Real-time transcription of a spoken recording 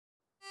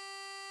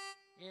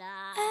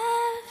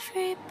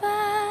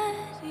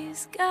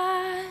Everybody's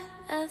got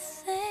a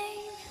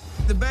thing.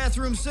 The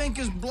bathroom sink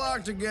is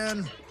blocked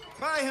again.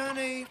 Bye,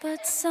 honey.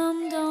 But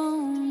some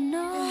don't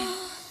know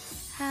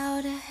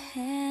how to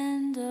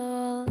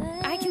handle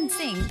it. I can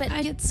sing, but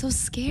I get so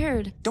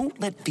scared. Don't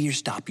let fear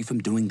stop you from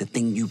doing the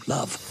thing you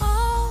love.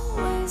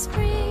 Always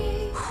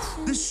breathe.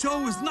 This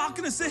show is not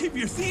gonna save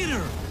your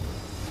theater.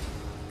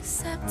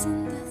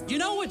 Accepting the You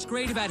know what's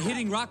great about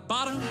hitting rock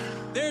bottom?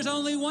 There's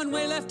only one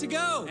way left to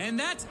go, and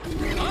that's up.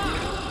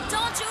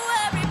 Don't you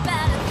worry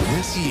about it.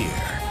 This year,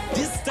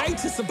 this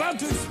state is about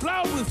to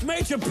explode with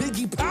major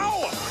piggy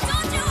power.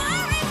 Don't you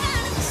worry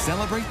about it.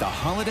 Celebrate the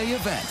holiday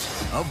event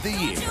of the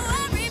year. Don't you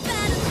worry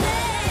about it.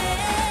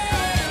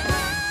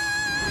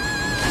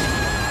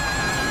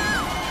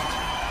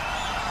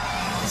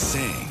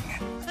 Sing.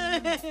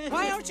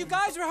 Why aren't you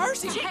guys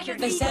rehearsing?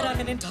 They said I'm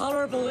an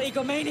intolerable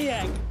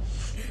egomaniac.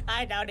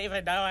 I don't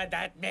even know what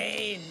that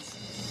means.